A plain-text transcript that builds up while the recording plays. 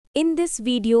In this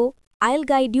video, I'll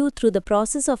guide you through the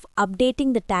process of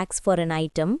updating the tax for an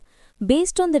item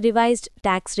based on the revised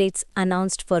tax rates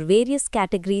announced for various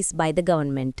categories by the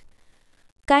government.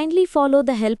 Kindly follow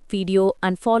the help video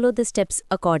and follow the steps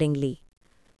accordingly.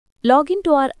 Log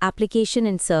into our application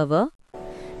in server.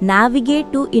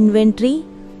 Navigate to Inventory,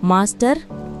 Master,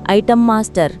 Item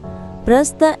Master.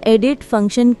 Press the Edit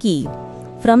function key.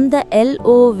 From the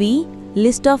LOV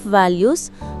list of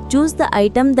values, choose the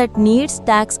item that needs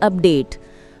tax update.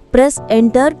 Press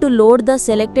Enter to load the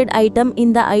selected item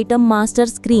in the Item Master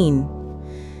screen.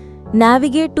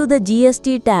 Navigate to the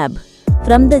GST tab.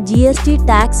 From the GST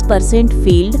tax percent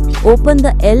field, open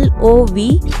the LOV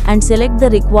and select the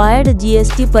required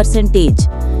GST percentage.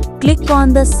 Click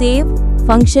on the Save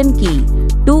function key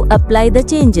to apply the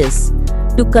changes.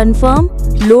 To confirm,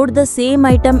 load the same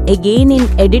item again in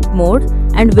edit mode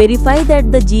and verify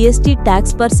that the GST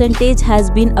tax percentage has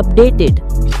been updated.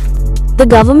 The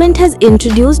government has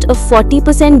introduced a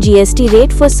 40% GST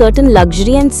rate for certain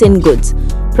luxury and sin goods.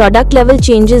 Product level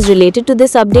changes related to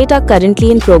this update are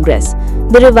currently in progress.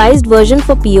 The revised version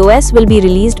for POS will be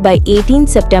released by 18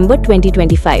 September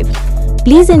 2025.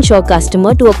 Please ensure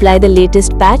customer to apply the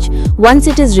latest patch once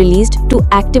it is released to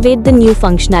activate the new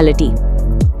functionality.